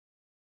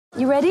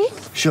You ready?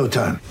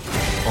 Showtime.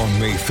 On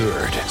May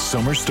 3rd,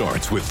 summer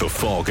starts with The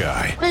Fall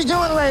Guy. Let's do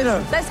it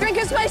later. Let's drink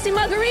a spicy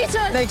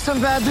margarita. Make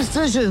some bad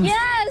decisions.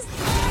 Yes!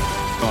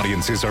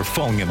 Audiences are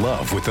falling in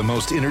love with the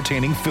most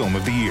entertaining film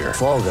of the year.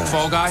 Fall Guy.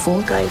 Fall Guy?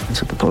 Fall guy.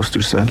 That's what the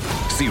poster said.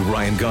 See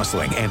Ryan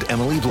Gosling and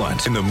Emily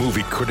Blunt in the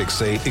movie critics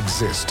say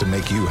exists to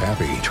make you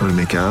happy. Trying to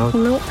make it out?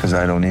 Nope. Because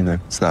I don't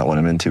either. It's not what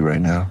I'm into right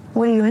now.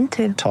 What are you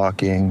into?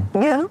 Talking.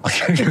 Yeah.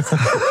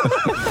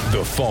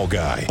 The Fall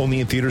Guy.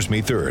 Only in theaters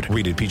May 3rd.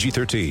 Rated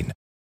PG-13.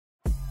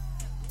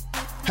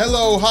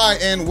 Hello, hi,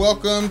 and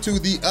welcome to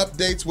the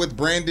Updates with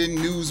Brandon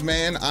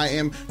Newsman. I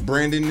am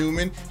Brandon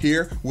Newman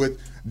here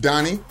with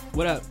Donnie.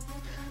 What up?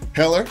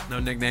 Heller. No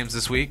nicknames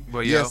this week,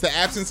 but Yes, the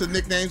absence of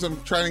nicknames.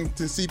 I'm trying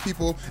to see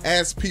people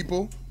as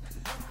people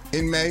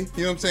in May.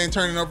 You know what I'm saying?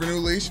 Turning over a new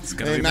leash.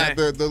 gonna And be not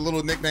May. the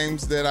little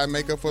nicknames that I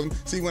make up for them.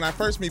 See, when I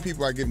first meet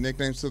people, I give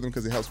nicknames to them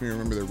because it helps me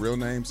remember their real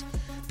names.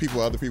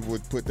 Other people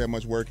would put that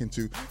much work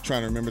into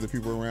trying to remember the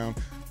people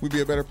around. We'd be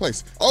a better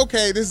place.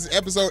 Okay, this is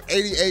episode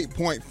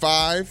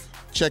 88.5.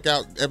 Check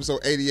out episode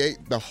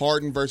 88, the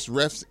Harden versus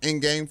Refs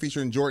in-game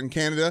featuring Jordan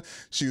Canada.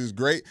 She was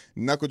great.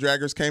 Knuckle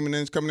Draggers coming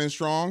in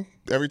strong.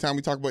 Every time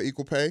we talk about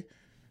equal pay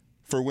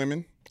for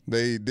women,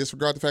 they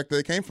disregard the fact that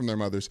they came from their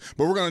mothers.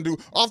 But we're going to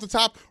do off the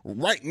top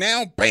right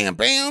now, bam,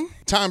 bam.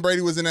 Tom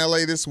Brady was in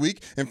L.A. this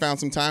week and found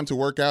some time to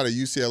work out at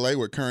UCLA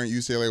with current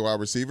UCLA wide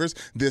receivers.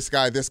 This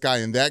guy,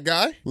 and that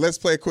guy. Let's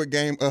play a quick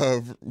game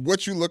of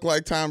what you look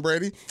like, Tom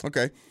Brady.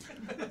 Okay.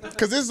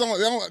 Because this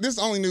is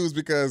only news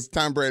because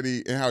Tom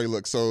Brady and how he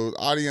looks. So,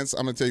 audience,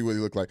 I'm going to tell you what he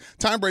looked like.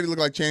 Tom Brady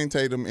looked like Channing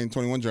Tatum in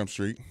 21 Jump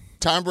Street.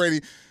 Tom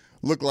Brady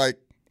looked like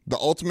the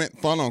ultimate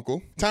fun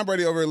uncle. Tom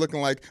Brady over here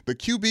looking like the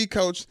QB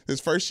coach his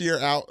first year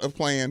out of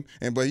playing,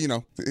 but you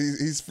know,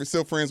 he's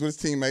still friends with his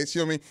teammates.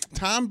 You know what I mean?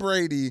 Tom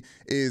Brady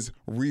is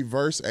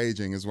reverse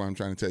aging is what I'm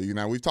trying to tell you.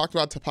 Now, we've talked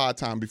about Pod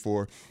Tom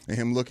before and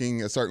him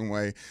looking a certain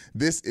way.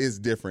 This is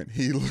different.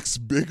 He looks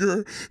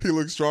bigger. He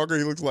looks stronger.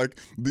 He looks like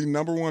the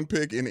number one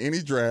pick in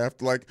any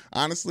draft. Like,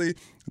 honestly,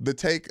 the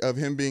take of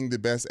him being the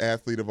best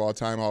athlete of all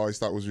time I always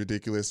thought was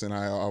ridiculous, and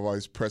I've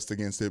always pressed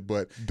against it.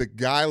 But the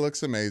guy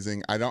looks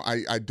amazing. I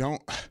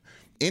don't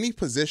any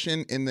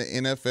position in the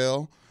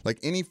NFL, like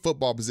any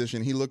football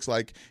position, he looks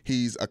like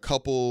he's a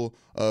couple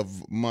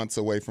of months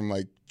away from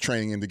like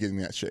training into getting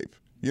that shape.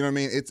 You know what I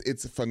mean?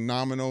 It's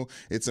phenomenal.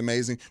 It's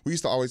amazing. We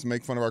used to always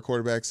make fun of our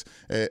quarterbacks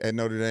at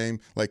Notre Dame,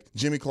 like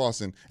Jimmy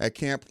Clausen at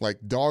camp, like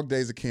dog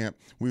days of camp.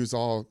 We was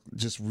all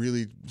just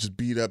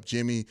beat up.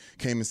 Jimmy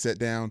came and sat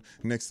down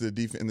next to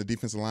in the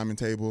defensive lineman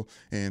table,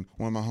 and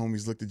one of my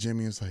homies looked at Jimmy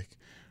and was like,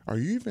 "Are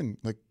you even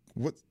like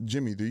what,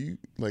 Jimmy? Do you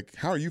like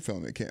how are you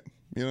feeling at camp?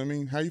 You know what I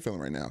mean? How are you feeling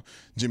right now?"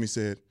 Jimmy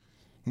said,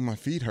 "My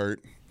feet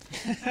hurt."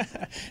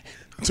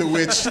 To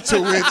which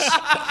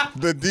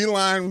the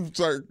D-line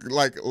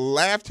like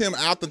laughed him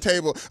out the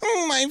table.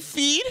 "Oh, my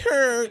feet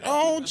hurt.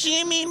 Oh,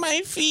 Jimmy,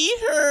 my feet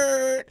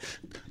hurt."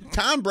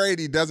 Tom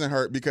Brady doesn't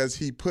hurt because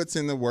he puts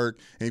in the work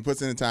and he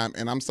puts in the time.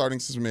 And I'm starting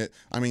to submit.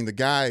 I mean, the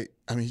guy,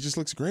 he just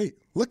looks great.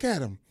 Look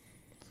at him.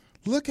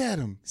 Look at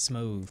him.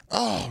 Smooth.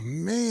 Oh,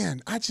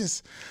 man.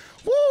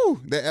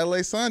 Woo! The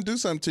LA Sun do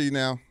something to you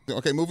now.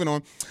 Okay, moving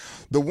on.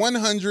 The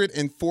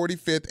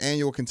 145th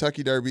annual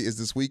Kentucky Derby is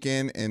this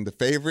weekend, and the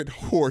favorite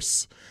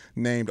horse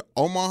named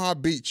Omaha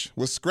Beach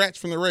was scratched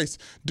from the race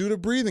due to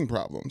breathing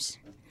problems.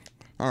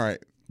 All right,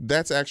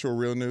 that's actual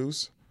real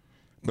news,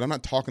 but I'm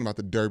not talking about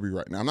the Derby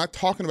right now. I'm not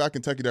talking about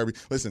Kentucky Derby.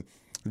 Listen,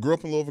 I grew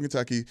up in Louisville,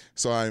 Kentucky,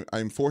 so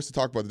I'm forced to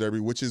talk about the Derby,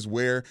 which is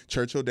where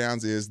Churchill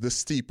Downs is, the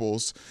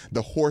steeples,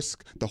 the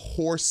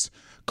horse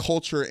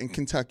culture in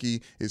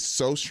Kentucky is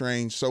so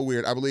strange, so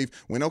weird. I believe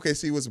when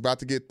OKC was about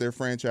to get their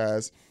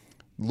franchise,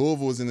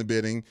 Louisville was in the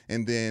bidding,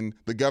 and then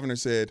the governor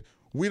said,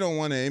 "We don't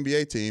want an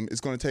NBA team.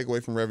 It's going to take away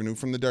from revenue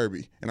from the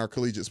Derby and our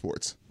collegiate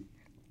sports."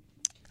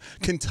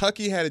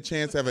 Kentucky had a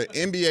chance to have an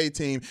NBA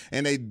team,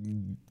 and they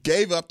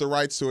gave up the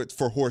rights to it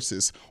for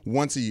horses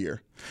once a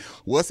year.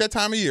 Well, it's that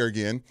time of year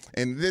again,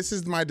 and this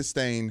is my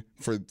disdain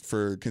for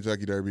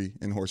Kentucky Derby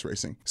and horse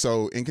racing.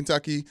 So in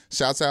Kentucky,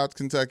 shouts out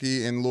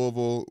Kentucky and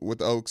Louisville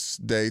with Oaks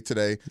Day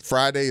today.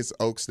 Friday is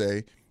Oaks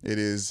Day. It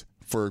is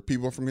for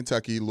people from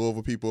Kentucky,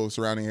 Louisville people,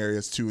 surrounding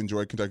areas to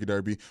enjoy Kentucky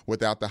Derby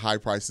without the high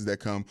prices that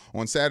come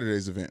on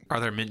Saturday's event. Are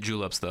there mint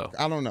juleps, though?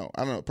 I don't know.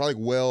 Probably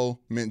well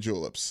mint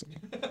juleps.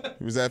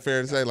 Was that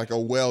fair to say? Like a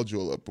well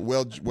julep,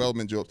 well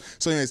mint julep.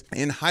 So anyways,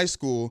 in high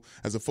school,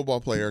 as a football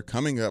player,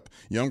 coming up,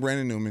 young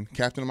Brandon Newman,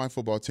 captain of my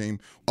football team,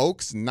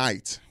 Oaks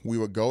night, we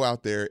would go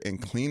out there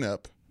and clean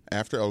up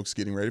after Oaks,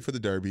 getting ready for the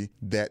Derby.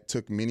 That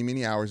took many,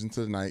 many hours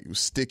into the night. It was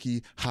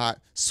sticky, hot,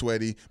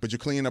 sweaty, but you're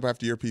cleaning up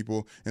after your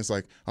people, and it's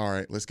like, all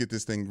right, let's get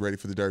this thing ready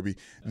for the Derby.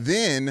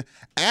 Then,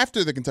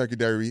 after the Kentucky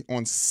Derby,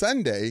 on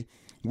Sunday,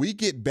 we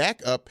get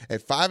back up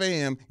at 5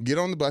 a.m., get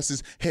on the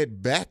buses,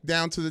 head back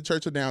down to the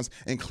Churchill Downs,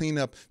 and clean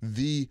up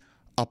the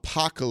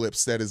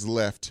apocalypse that is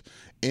left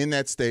in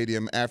that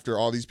stadium after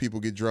all these people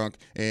get drunk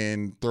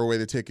and throw away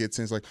the tickets.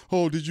 And it's like,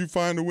 oh, did you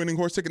find a winning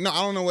horse ticket? No,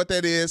 I don't know what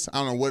that is. I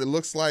don't know what it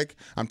looks like.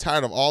 I'm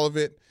tired of all of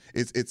it.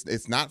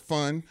 It's not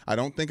fun. I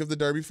don't think of the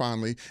Derby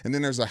fondly. And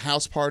then there's a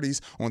house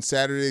parties on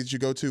Saturdays you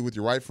go to with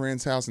your white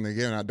friend's house, and they're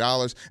giving out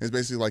dollars. It's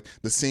basically like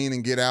the scene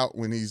in Get Out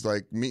when he's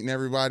like meeting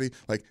everybody.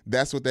 Like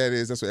that's what that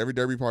is. That's what every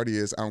Derby party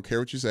is. I don't care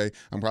what you say.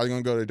 I'm probably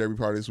gonna go to a Derby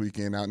party this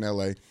weekend out in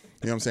LA. You know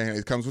what I'm saying?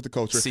 It comes with the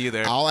culture. See you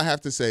there. All I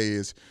have to say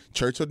is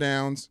Churchill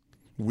Downs,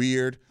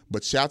 weird.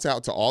 But shouts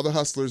out to all the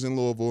hustlers in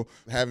Louisville,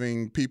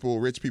 having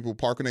rich people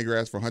park on their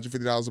grass for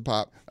 $150 a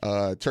pop.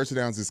 Churchill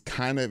Downs is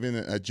kind of in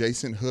an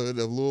adjacent hood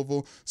of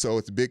Louisville, so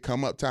it's a big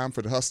come-up time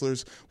for the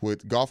hustlers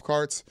with golf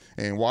carts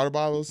and water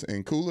bottles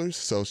and coolers.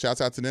 So shouts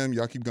out to them.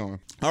 Y'all keep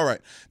going. All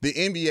right. The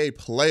NBA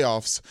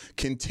playoffs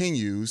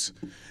continues,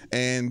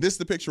 and this is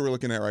the picture we're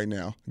looking at right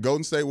now.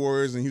 Golden State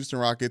Warriors and Houston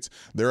Rockets,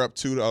 they're up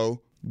 2-0.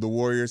 The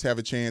Warriors have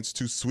a chance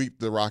to sweep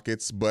the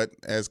Rockets, but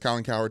as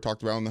Colin Cowherd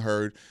talked about on The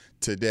Herd,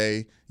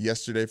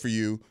 yesterday for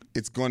you,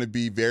 it's going to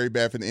be very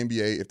bad for the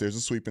NBA if there's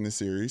a sweep in the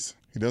series.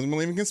 He doesn't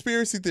believe in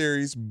conspiracy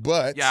theories,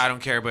 but... Yeah, I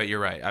don't care, but you're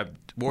right.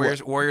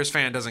 Warriors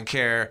fan doesn't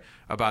care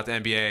about the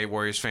NBA.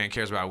 Warriors fan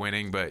cares about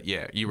winning, but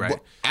yeah, you're right.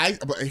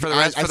 For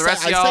the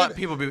rest of y'all,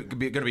 people going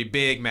to be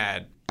big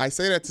mad. I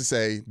say that to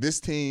say this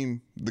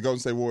team, the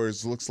Golden State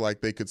Warriors, looks like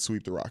they could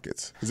sweep the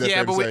Rockets. Is that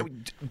fair to say?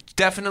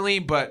 Definitely,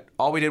 but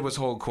all we did was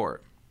hold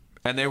court.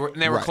 And they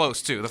were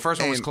close too. The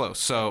first one was close.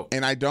 So,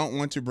 and I don't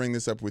want to bring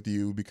this up with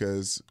you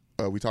because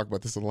we talk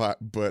about this a lot.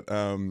 But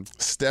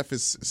Steph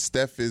is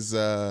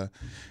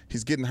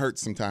he's getting hurt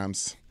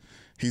sometimes.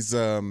 He's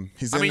in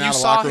and out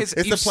of locker room. It's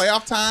the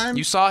playoff time.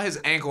 You saw his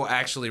ankle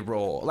actually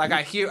roll. Like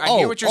I hear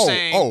what you're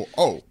saying.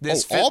 All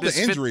the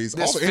injuries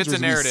we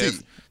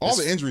see. All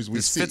the injuries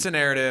we see. This fits a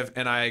narrative,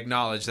 and I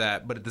acknowledge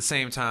that. But at the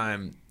same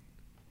time,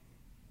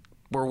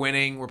 we're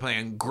winning. We're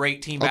playing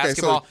great team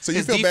basketball. So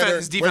you feel better.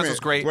 His defense was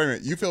great. Wait a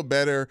minute. You feel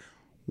better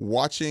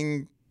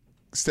watching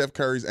Steph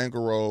Curry's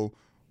ankle roll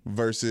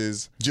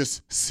versus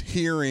just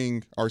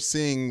hearing or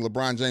seeing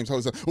LeBron James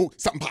hold up. Oh,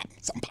 something pop.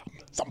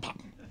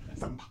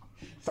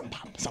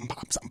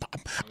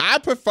 I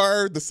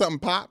prefer the something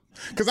pop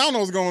because I don't know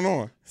what's going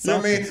on. You know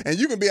what I mean? And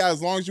you can be out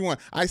as long as you want.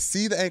 I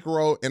see the ankle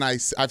roll, and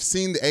I've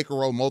seen the ankle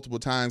roll multiple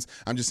times.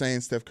 I'm just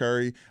saying, Steph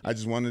Curry, I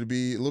just wanted to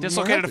be a little bit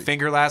more healthy. Dislocated a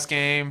finger last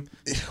game.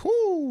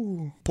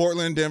 Woo.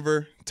 Portland,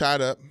 Denver,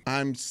 tied up.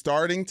 I'm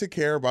starting to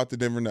care about the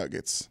Denver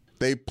Nuggets.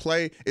 They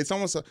play. It's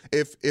almost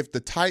if the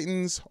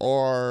Titans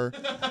are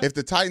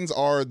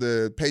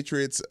the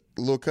Patriots'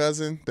 little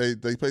cousin. They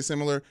play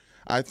similar.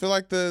 I feel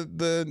like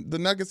the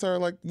Nuggets are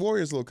like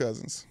Warriors' little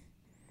cousins.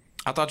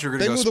 I thought you were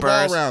going to go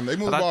Spurs. They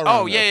move the ball around.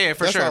 Oh, yeah,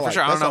 for sure. I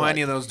don't know how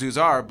any of those dudes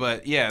are,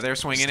 but yeah, they're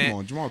swinging it. Come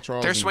on, Jamal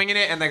Charles. They're swinging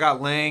it, and they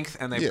got length,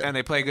 and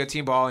they play good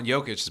team ball, and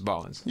Jokic is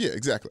balling. Yeah,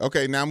 exactly.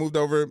 Okay, now moved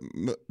over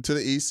to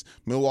the East,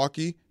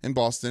 Milwaukee and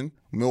Boston.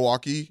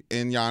 Milwaukee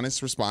and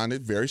Giannis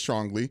responded very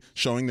strongly,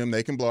 showing them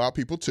they can blow out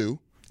people too.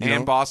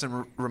 And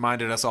Boston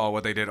reminded us all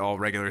what they did all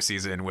regular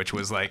season, which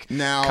was like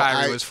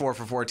Kyrie was 4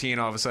 for 14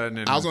 all of a sudden.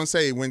 And I was going to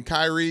say, when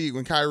Kyrie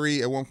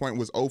at one point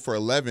was 0 for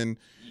 11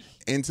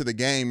 into the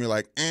game, you're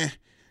like, eh.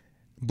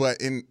 But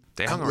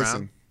they hung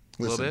around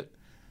a little bit.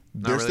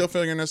 They're still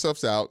figuring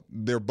themselves out.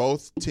 They're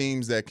both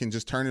teams that can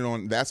just turn it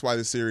on. That's why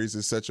the series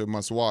is such a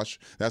must-watch.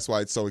 That's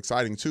why it's so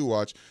exciting to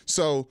watch.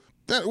 So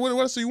what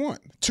else do you want?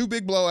 2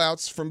 big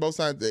blowouts from both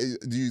sides.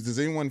 Does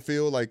anyone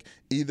feel like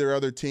either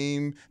other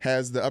team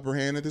has the upper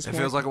hand at this point? It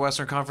feels like a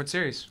Western Conference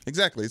series.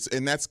 Exactly.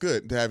 And that's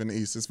good to have in the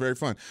East. It's very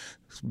fun.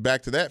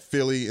 Back to that,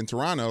 Philly and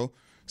Toronto,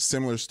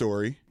 similar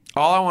story.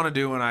 All I want to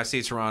do when I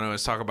see Toronto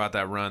is talk about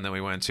that run that we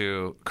went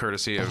to,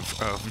 courtesy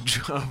of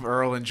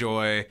Earl and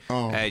Joy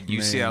at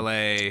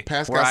UCLA.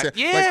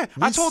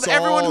 I told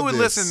everyone who would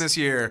listen this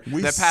year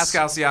that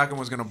Pascal Siakam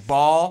was going to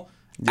ball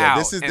out.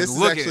 This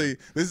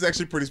is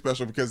actually pretty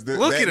special because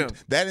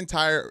that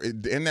entire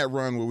in that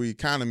run where we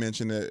kind of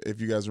mentioned that,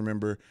 if you guys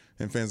remember,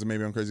 and fans of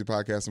Maybe I'm Crazy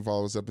podcast and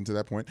follow us up until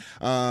that point,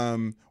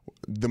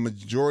 the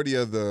majority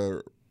of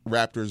the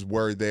Raptors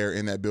were there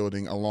in that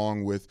building,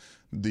 along with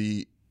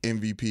the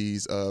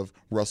MVPs of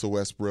Russell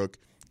Westbrook,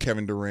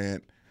 Kevin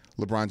Durant,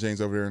 LeBron James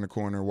over there in the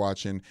corner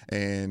watching,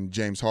 and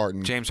James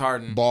Harden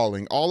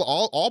balling,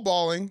 all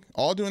balling,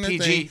 all doing their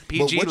thing.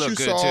 PG but looked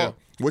good too.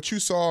 What you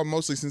saw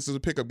mostly, since it was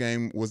a pickup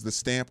game, was the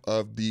stamp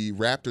of the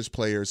Raptors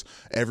players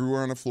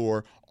everywhere on the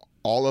floor.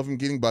 All of them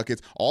getting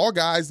buckets. All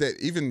guys that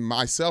even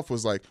myself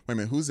was like, wait a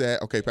minute, who's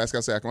that? Okay, Pascal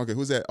Siakam. Okay,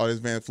 who's that? Oh, there's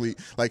Van Fleet.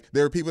 Like,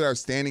 there are people that are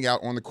standing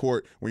out on the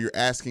court where you're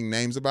asking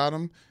names about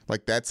them.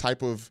 Like, that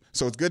type of –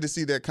 so it's good to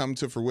see that come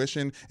to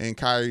fruition and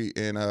Kyrie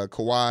and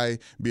Kawhi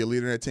be a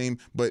leader in that team.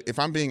 But if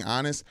I'm being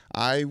honest,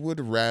 I would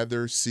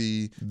rather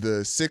see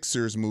the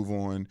Sixers move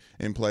on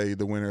and play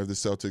the winner of the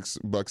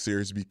Celtics-Bucks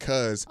series,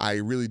 because I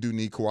really do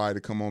need Kawhi to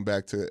come on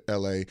back to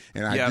L.A.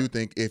 And I do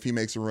think if he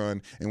makes a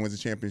run and wins a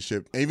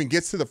championship and even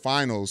gets to the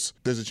finals,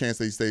 there's a chance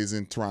that he stays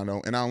in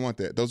Toronto, and I don't want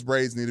that. Those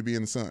braids need to be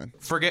in the sun.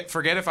 Forget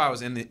if I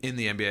was in the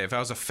NBA. If I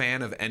was a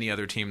fan of any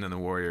other team than the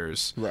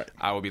Warriors,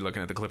 I would be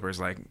looking at the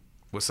Clippers like,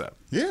 what's up?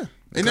 Yeah.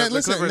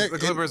 The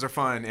Clippers are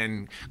fun,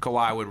 and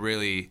Kawhi would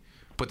really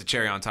put the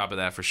cherry on top of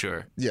that for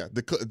sure. Yeah,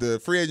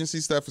 the free agency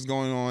stuff is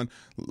going on.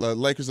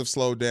 Lakers have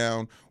slowed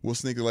down. We'll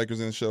sneak the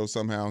Lakers in the show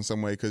somehow in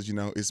some way because,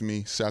 it's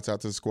me. Shouts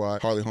out to the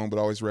squad. Harley home, but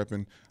always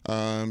repping.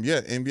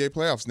 NBA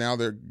playoffs. Now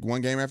they're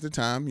one game after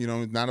time.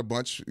 Not a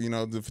bunch.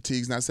 The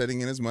fatigue's not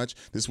setting in as much.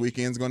 This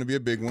weekend's going to be a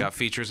big one. Got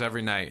features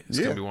every night. It's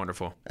going to be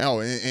wonderful.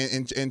 Oh,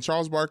 and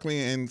Charles Barkley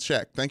and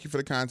Shaq, thank you for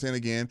the content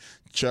again.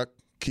 Chuck,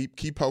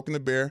 keep poking the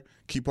bear.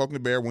 Keep poking the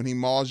bear. When he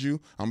mauls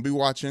you, I'm going to be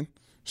watching.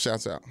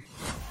 Shouts out.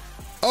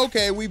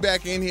 Okay, we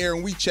back in here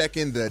and we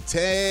checking the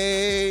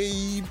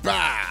tape.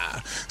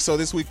 So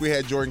this week we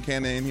had Jordan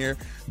Cannon in here,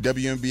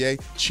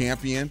 WNBA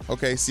champion.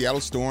 Okay,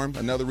 Seattle Storm,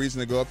 another reason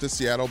to go up to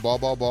Seattle. Ball.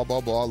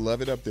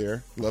 Love it up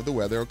there. Love the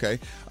weather. Okay,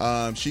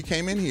 she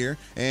came in here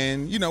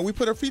and we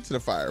put her feet to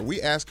the fire.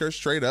 We asked her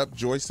straight up.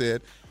 Joy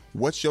said,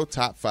 "What's your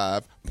top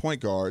 5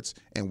 point guards?"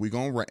 And you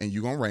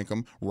gonna rank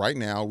them right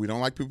now. We don't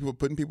like people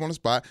putting people on the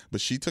spot,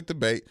 but she took the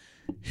bait.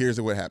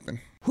 Here's what happened.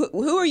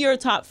 Who are your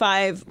top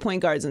 5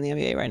 point guards in the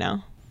NBA right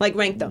now? Like,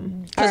 rank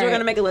them. Because we're going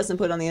to make a list and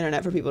put it on the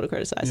internet for people to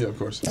criticize. Yeah, of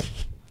course.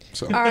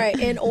 So. All right,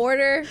 in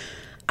order,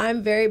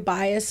 I'm very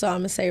biased, so I'm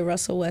going to say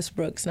Russell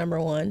Westbrook's number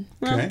 1.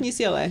 Well,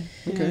 UCLA.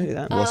 Okay. Do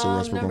that. Russell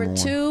Westbrook number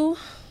 2,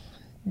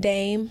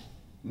 Dame.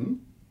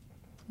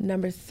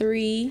 Number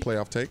 3.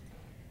 Playoff take.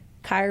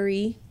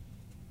 Kyrie.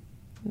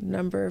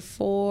 Number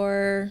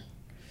 4,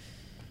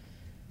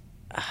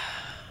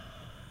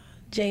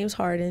 James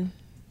Harden.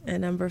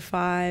 And number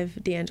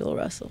 5, D'Angelo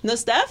Russell. No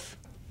Steph?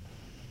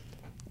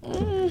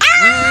 No,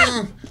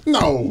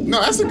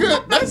 that's I'm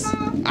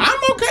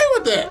okay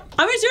with that.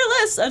 I mean, it's your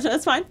list.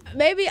 That's fine.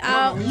 Maybe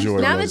now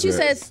that you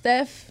said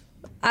Steph,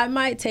 I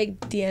might take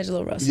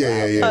D'Angelo Russell.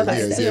 Yeah.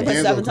 So you put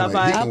Steph in top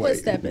 5? I'll put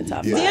Steph in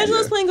top 5.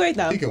 D'Angelo's playing great,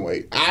 though. He can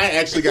wait. I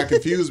actually got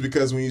confused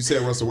because when you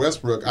said Russell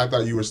Westbrook, I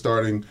thought you were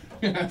starting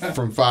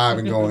from 5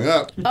 and going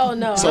up. Oh,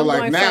 no. So,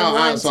 I'm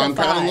kind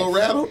of a little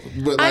rattled.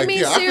 But, I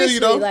mean, seriously, I feel you,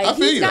 though. like,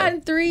 he's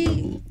gotten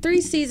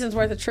three seasons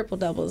worth of triple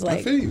doubles. Like,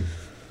 I feel you.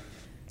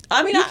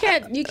 I mean,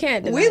 you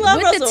can't deny we love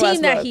with Russell the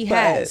team Westbrook, that he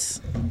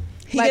has.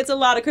 He gets a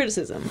lot of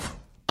criticism.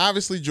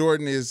 Obviously,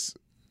 Jordan is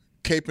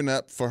caping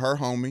up for her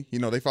homie.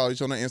 They follow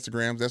each other on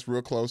Instagrams. That's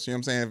real close. You know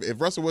what I'm saying?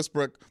 If Russell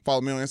Westbrook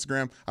followed me on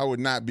Instagram, I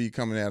would not be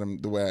coming at him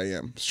the way I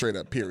am. Straight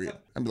up, period.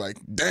 I'd be like,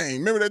 dang,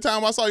 remember that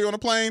time I saw you on a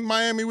plane,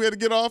 Miami, we had to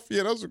get off?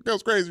 Yeah, that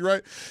was crazy,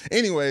 right?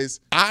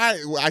 Anyways,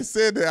 I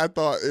said that I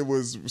thought it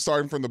was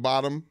starting from the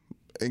bottom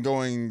and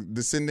going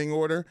descending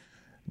order.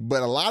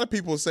 But a lot of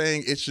people are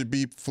saying it should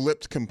be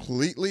flipped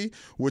completely,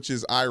 which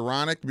is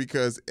ironic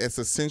because it's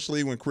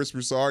essentially when Chris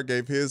Broussard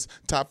gave his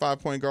top 5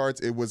 point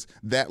guards, it was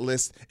that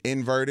list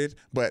inverted.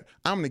 But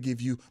I'm going to give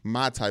you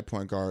my type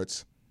point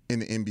guards in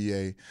the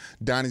NBA.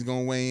 Donnie's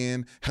going to weigh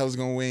in. Hella's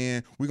going to weigh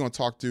in. We're going to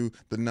talk to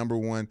the number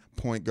 1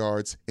 point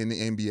guards in the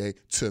NBA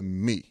to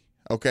me.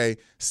 Okay?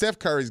 Steph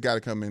Curry's got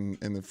to come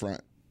in the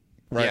front.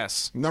 Right?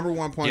 Yes. Number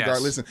 1 point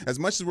guard. Listen, as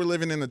much as we're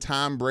living in the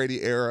Tom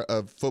Brady era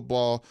of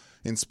football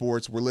in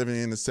sports, we're living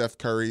in the Steph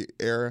Curry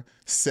era.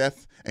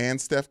 Seth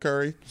and Steph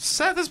Curry.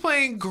 Seth is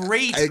playing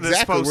great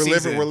exactly.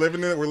 this postseason. We're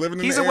living in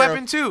He's the a era.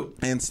 weapon too.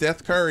 And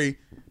Steph Curry.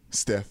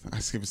 Seth.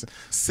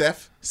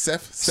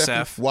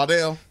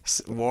 Wardell,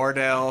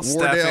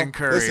 Stephen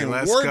Curry. Listen,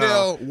 Let's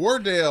go.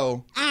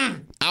 Wardell,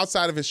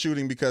 outside of his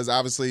shooting, because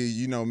obviously,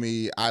 you know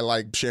me, I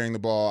like sharing the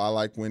ball. I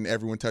like when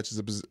everyone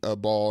touches a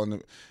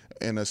ball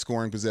in a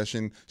scoring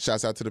possession.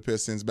 Shouts out to the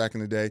Pistons back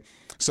in the day.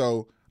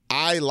 So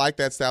I like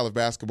that style of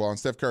basketball, and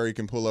Steph Curry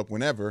can pull up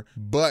whenever.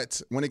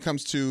 But when it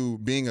comes to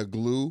being a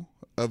glue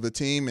of the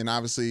team, and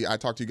obviously I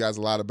talk to you guys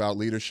a lot about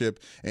leadership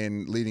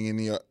and leading in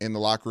the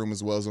locker room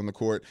as well as on the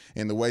court,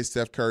 and the way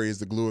Steph Curry is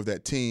the glue of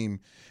that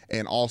team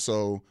and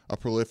also a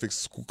prolific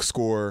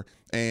scorer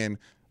and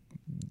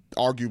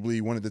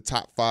arguably one of the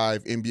top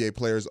 5 NBA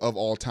players of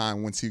all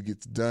time once he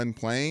gets done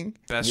playing.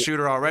 Best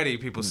shooter already,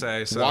 people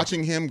say. So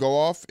watching him go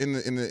off in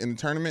the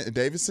tournament at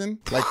Davidson,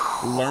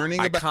 like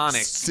learning about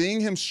seeing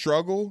him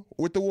struggle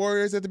with the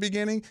Warriors at the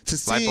beginning to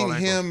seeing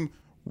him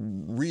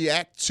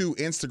react to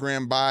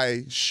Instagram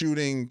by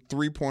shooting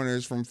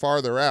 3-pointers from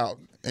farther out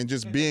and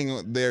just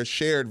being there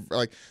shared.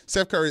 Like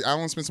Steph Curry, I don't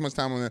want to spend so much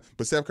time on that,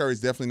 but Steph Curry is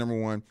definitely number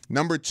 1.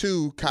 Number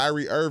 2,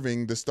 Kyrie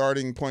Irving, the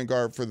starting point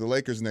guard for the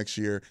Lakers next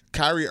year.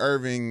 Kyrie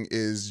Irving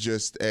is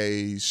just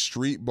a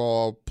street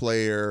ball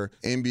player,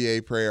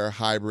 NBA player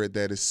hybrid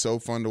that is so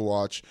fun to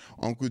watch.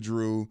 Uncle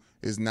Drew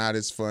is not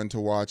as fun to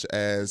watch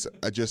as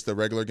just a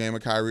regular game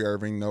of Kyrie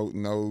Irving.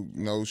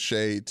 No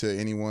shade to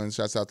anyone.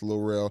 Shouts out to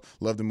Lil Rel.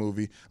 Love the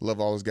movie. Love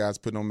all those guys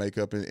putting on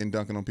makeup and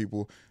dunking on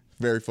people.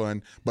 Very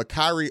fun. But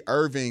Kyrie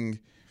Irving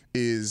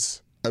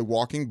is a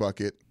walking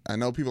bucket. I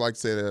know people like to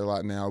say that a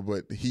lot now,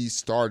 but he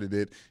started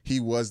it. He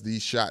was the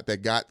shot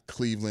that got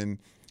Cleveland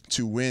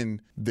to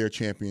win their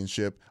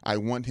championship. I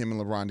want him and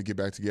LeBron to get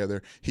back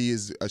together. He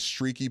is a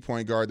streaky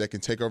point guard that can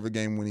take over the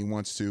game when he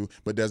wants to,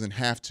 but doesn't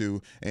have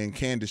to, and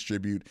can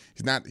distribute.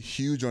 He's not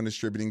huge on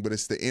distributing, but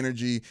it's the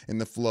energy and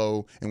the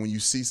flow. And when you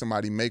see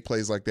somebody make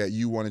plays like that,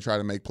 you want to try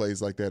to make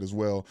plays like that as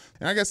well.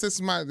 And I guess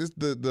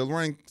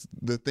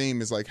the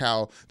theme is like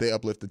how they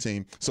uplift the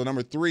team. So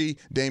number 3,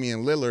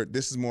 Damian Lillard.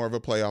 This is more of a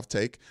playoff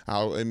take,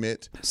 I'll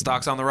admit.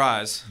 Stock's on the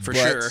rise for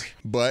sure.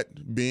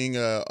 But being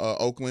a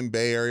Oakland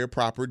Bay Area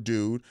proper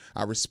dude,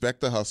 I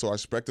respect the hustle. I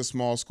respect the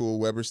small school,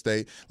 Weber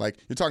State. Like,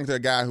 you're talking to a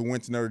guy who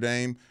went to Notre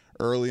Dame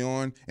early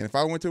on, and if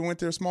I went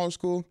to a smaller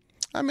school,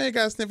 I may have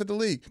got a sniff at the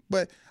league.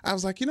 But I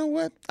was like, you know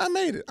what? I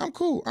made it. I'm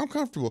cool. I'm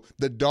comfortable.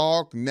 The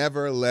dog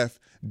never left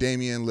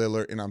Damian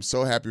Lillard, and I'm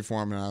so happy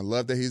for him. And I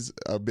love that he's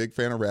a big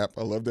fan of rap.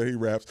 I love that he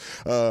raps.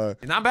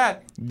 Not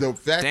bad. The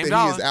fact that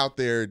he is out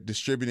there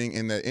distributing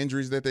and the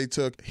injuries that they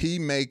took, he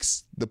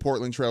makes the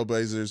Portland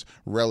Trailblazers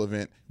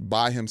relevant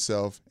by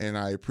himself, and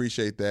I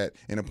appreciate that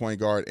in a point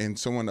guard. And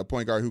a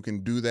point guard who can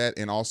do that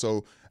and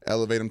also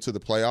elevate him to the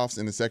playoffs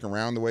in the second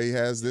round the way he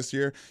has this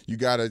year, you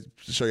got to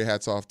show your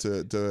hats off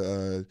to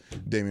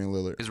Damian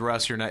Lillard. Is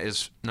Russ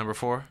is number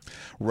 4?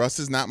 Russ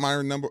is not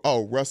my number.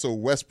 Oh, Russell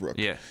Westbrook.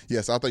 Yeah.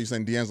 Yes, I thought you were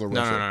saying D'Angelo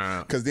Russell.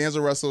 No. Because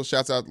D'Angelo Russell,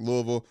 shouts out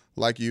Louisville,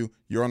 like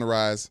you're on the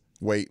rise.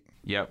 Wait.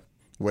 Yep.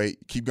 Wait,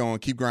 keep going,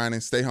 keep grinding,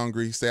 stay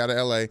hungry, stay out of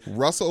LA.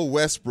 Russell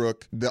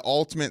Westbrook, the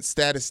ultimate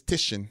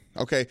statistician.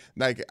 Okay,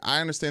 like,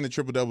 I understand the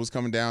triple-double is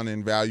coming down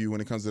in value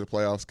when it comes to the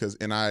playoffs,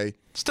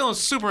 still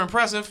super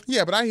impressive.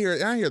 Yeah, but I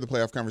hear the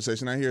playoff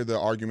conversation, I hear the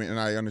argument, and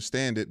I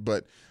understand it,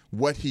 but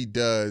what he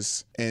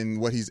does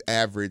and what he's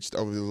averaged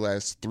over the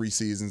last 3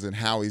 seasons and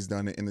how he's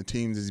done it and the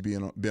teams he's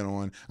been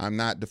on, I'm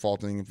not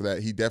defaulting him for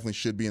that. He definitely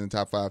should be in the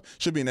top 5,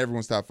 should be in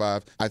everyone's top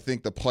 5. I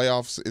think the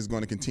playoffs is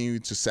going to continue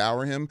to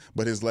sour him,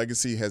 but his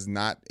legacy has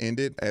not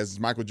ended. As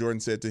Michael Jordan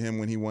said to him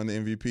when he won the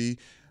MVP,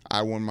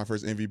 I won my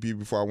first MVP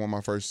before I won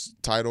my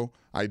first title.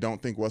 I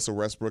don't think Russell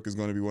Westbrook is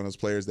going to be one of those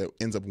players that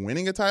ends up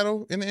winning a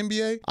title in the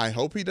NBA. I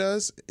hope he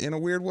does in a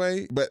weird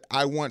way, but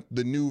I want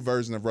the new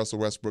version of Russell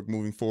Westbrook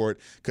moving forward,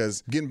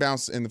 because getting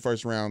bounced in the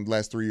first round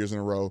last 3 years in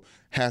a row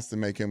has to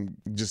make him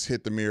just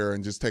hit the mirror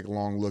and just take a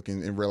long look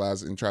and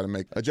realize and try to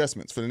make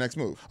adjustments for the next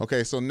move.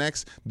 Okay, so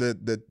next,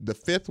 the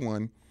fifth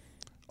one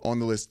on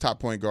the list, top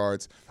point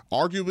guards,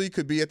 arguably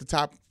could be at the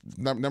top,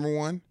 number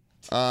 1.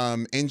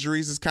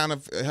 Injuries has kind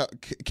of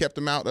kept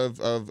him out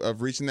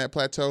of reaching that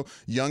plateau.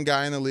 Young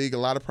guy in the league, a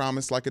lot of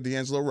promise, like a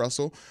D'Angelo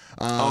Russell.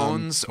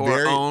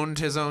 Owned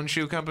his own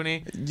shoe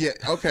company. Yeah.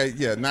 Okay.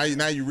 Yeah. Now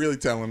you really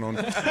telling on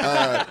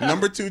it.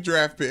 Number 2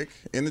 draft pick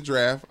in the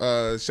draft.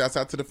 Shouts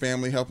out to the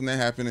family helping that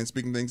happen and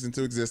speaking things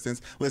into existence.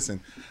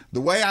 Listen,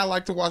 the way I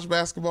like to watch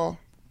basketball,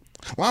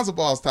 Lonzo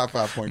Ball is top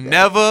 5 point guard.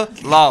 Never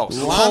lost.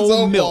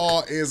 Lonzo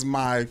Ball is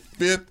my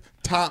 5th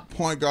top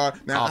point guard.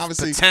 Now,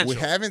 obviously, potential.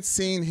 we haven't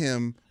seen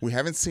him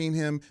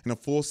in a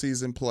full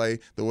season play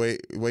the way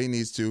he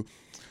needs to.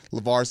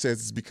 LeVar says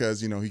it's because,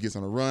 he gets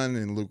on a run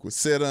and Luke would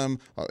sit him,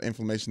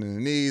 inflammation in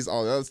the knees,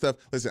 all the other stuff.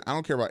 Listen, I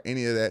don't care about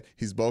any of that.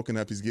 He's bulking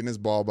up. He's getting his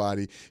ball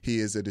body. He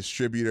is a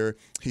distributor.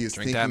 He is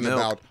thinking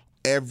about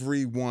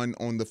everyone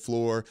on the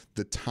floor,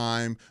 the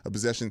time of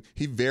possession.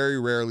 He very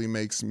rarely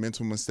makes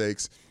mental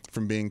mistakes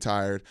from being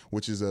tired,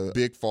 which is a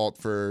big fault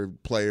for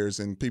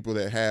players and people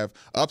that have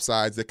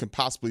upsides that can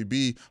possibly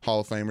be Hall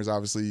of Famers.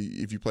 Obviously,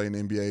 if you play in the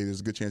NBA, there's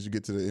a good chance you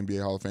get to the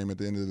NBA Hall of Fame at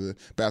the end of the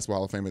Basketball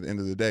Hall of Fame at the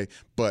end of the day.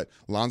 But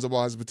Lonzo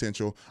Ball has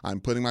potential.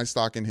 I'm putting my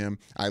stock in him.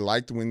 I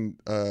liked when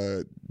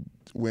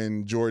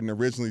Jordan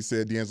originally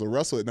said D'Angelo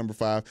Russell at number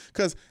 5,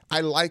 because I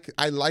like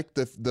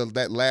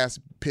that last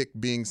pick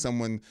being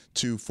someone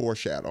to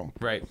foreshadow.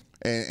 Right.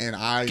 And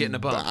I'm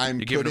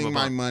putting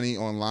my money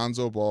on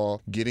Lonzo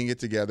Ball getting it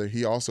together.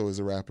 He also is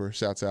a rapper.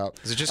 Shouts out.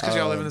 Is it just because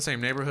y'all live in the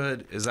same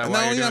neighborhood? Is that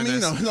why you're doing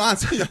this?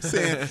 Lonzo, you know what I'm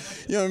saying?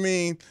 You know what I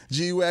mean?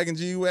 G-Wagon,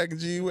 G-Wagon,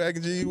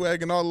 G-Wagon,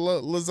 G-Wagon, all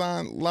the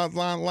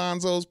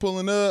Lonzo's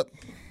pulling up.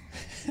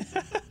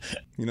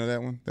 You know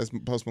that one? That's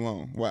Post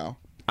Malone. Wow.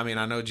 I mean,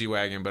 I know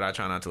G-Wagon, but I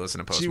try not to listen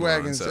to Post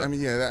G-Wagons, Malone. So. I mean,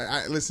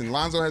 yeah. Listen,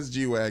 Lonzo has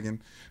G-Wagon.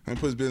 I'm going to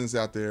put his business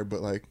out there,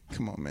 but,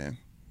 come on, man.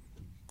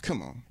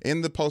 Come on.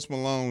 In the Post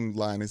Malone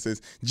line, it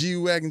says,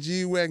 G-Wagon,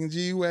 G-Wagon,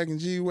 G-Wagon,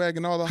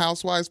 G-Wagon, all the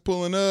housewives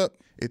pulling up.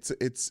 It's a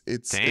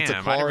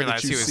car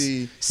that you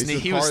see.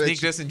 He was sneak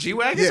dissing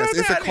G-Wagons? Yes,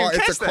 it's a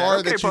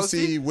car that you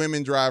see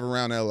women drive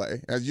around L.A.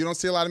 As you don't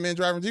see a lot of men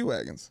driving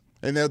G-Wagons.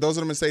 And those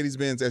are the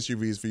Mercedes-Benz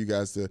SUVs for you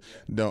guys to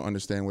don't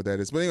understand what that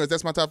is. But anyways,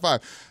 that's my top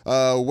 5.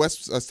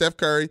 Steph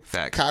Curry,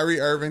 Fact.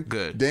 Kyrie Irving,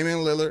 good. Damian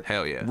Lillard,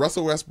 hell yeah,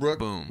 Russell Westbrook,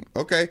 boom,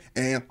 okay,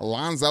 and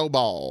Lonzo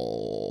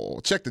Ball.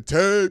 Check the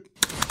tape.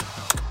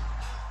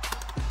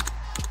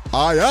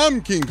 I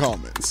am King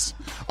Comments.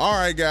 All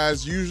right,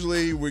 guys.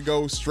 Usually we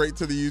go straight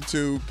to the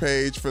YouTube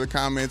page for the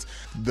comments.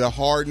 The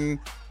Harden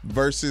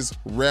versus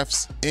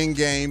refs in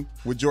game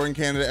with Jordan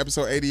Canada,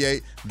 episode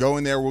 88. Go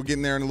in there. We'll get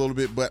in there in a little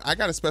bit. But I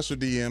got a special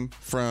DM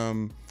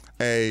from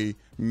a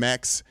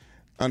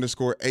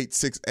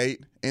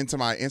Max_868 into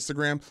my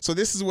Instagram. So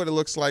this is what it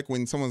looks like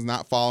when someone's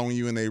not following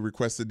you and they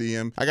request a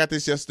DM. I got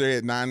this yesterday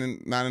at 9 in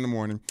the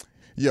morning.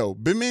 Yo,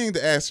 been meaning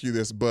to ask you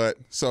this, but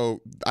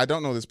so I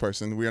don't know this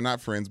person. We are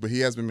not friends, but he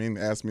has been meaning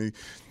to ask me,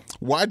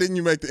 why didn't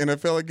you make the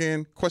NFL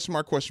again? Question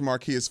mark, question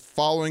mark. He is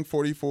following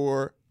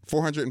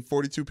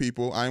 442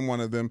 people. I'm one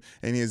of them,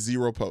 and he has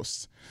 0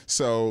 posts.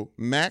 So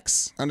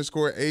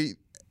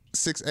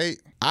Max_868.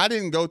 I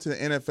didn't go to the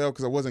NFL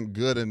because I wasn't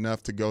good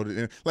enough to go to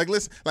the NFL. Like,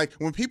 listen, like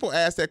when people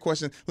ask that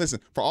question, listen,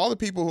 for all the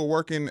people who are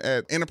working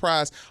at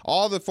Enterprise,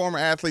 all the former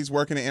athletes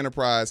working at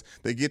Enterprise,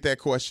 they get that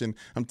question.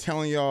 I'm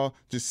telling y'all,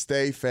 just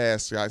stay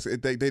fast, guys.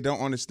 They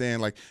don't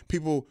understand. Like,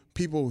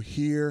 people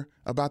hear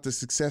about the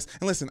success.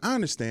 And listen, I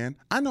understand.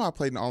 I know I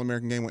played an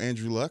All-American game with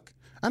Andrew Luck.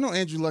 I know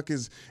Andrew Luck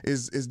is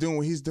doing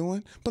what he's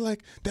doing, but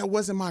like that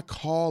wasn't my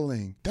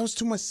calling. That was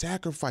too much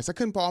sacrifice. I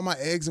couldn't put all my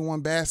eggs in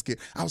one basket.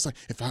 I was like,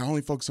 if I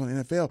only focus on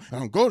the NFL, I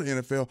don't go to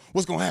the NFL,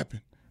 what's gonna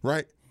happen,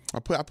 right? I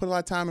put a lot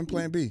of time in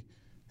Plan B,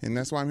 and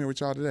that's why I'm here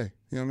with y'all today.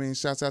 You know what I mean?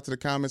 Shouts out to the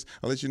comments.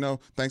 I'll let you know.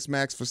 Thanks,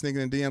 Max, for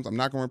sneaking in DMs. I'm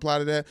not gonna reply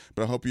to that,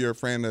 but I hope you're a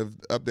fan of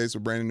updates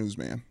with Brandon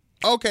Newsman.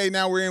 Okay,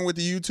 now we're in with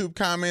the YouTube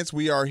comments.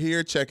 We are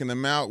here checking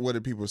them out. What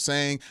are people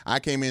saying?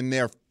 I came in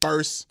there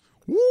first.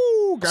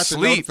 Woo! Got the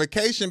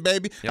notification,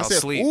 baby. Y'all I said,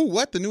 sleep. ooh,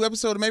 what? The new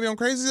episode of Maybe I'm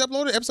Crazy is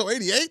uploaded? Episode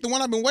 88? The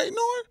one I've been waiting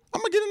on? I'm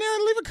going to get in there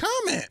and leave a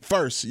comment.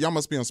 First, y'all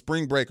must be on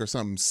spring break or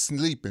something,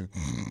 sleeping.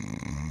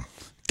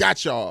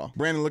 Got y'all.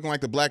 Brandon looking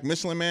like the Black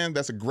Michelin Man.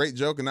 That's a great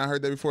joke, and I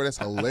heard that before. That's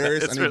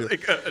hilarious. It's really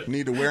good.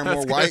 Need to wear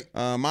more white.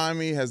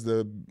 Miami has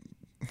the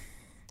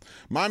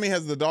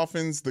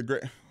Dolphins, the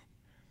great...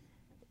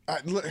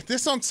 Look,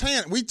 this I'm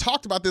saying. We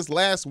talked about this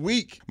last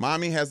week.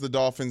 Miami has the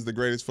Dolphins, the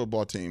greatest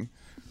football team.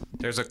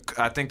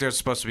 I think there's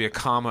supposed to be a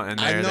comma in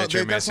there that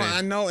you're missing.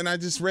 I know, and I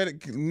just read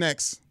it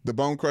next. The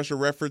Bone Crusher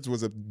reference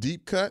was a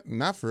deep cut,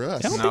 not for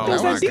us. I don't think that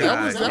was that deep.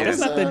 That was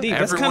not that deep.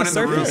 That's Everyone kind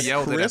in of the room surface.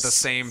 yelled it at the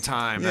same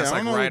time. That's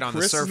like right on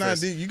the surface. Not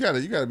deep. You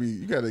gotta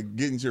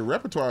get into your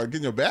repertoire, get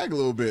in your bag a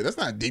little bit. That's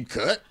not a deep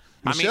cut.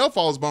 Michelle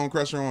follows Bone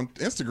Crusher on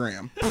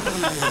Instagram.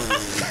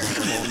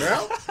 Come on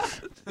now.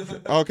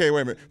 Okay,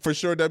 wait a minute. For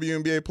sure,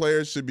 WNBA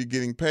players should be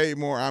getting paid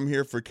more. I'm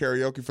here for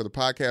karaoke for the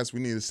podcast. We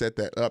need to set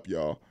that up,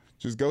 y'all.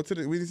 Just go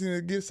to we just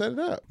need to set it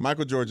up.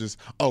 Michael George's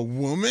a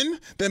woman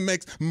that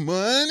makes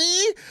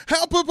money?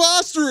 How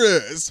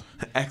preposterous.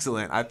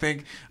 Excellent. I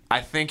think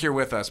you're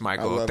with us,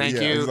 Michael.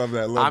 Thank you. I love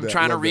that. I'm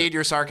trying to read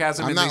your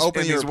sarcasm in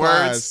these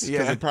words.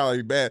 Because it'd probably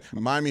be bad.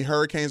 Miami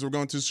Hurricanes were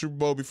going to the Super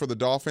Bowl before the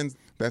Dolphins.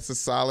 That's a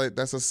solid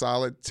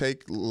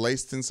take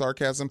laced in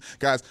sarcasm.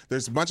 Guys,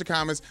 there's a bunch of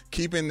comments.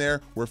 Keep in there.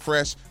 We're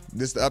fresh.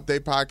 This is the Update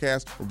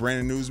Podcast. We're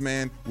Brandon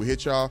Newsman. We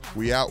hit y'all.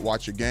 We out.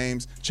 Watch your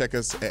games. Check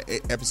us at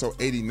episode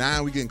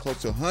 89. We getting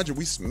close to 100.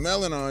 We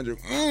smelling 100.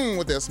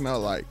 What that smell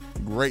like.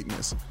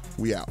 Greatness.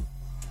 We out.